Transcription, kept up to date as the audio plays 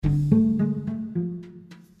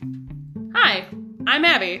I'm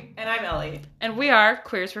Abby. And I'm Ellie. And we are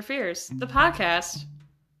Queers for Fears, the podcast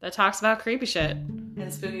that talks about creepy shit.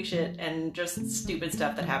 And spooky shit and just stupid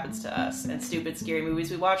stuff that happens to us. And stupid, scary movies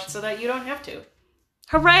we watch so that you don't have to.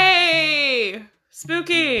 Hooray!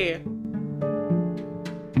 Spooky!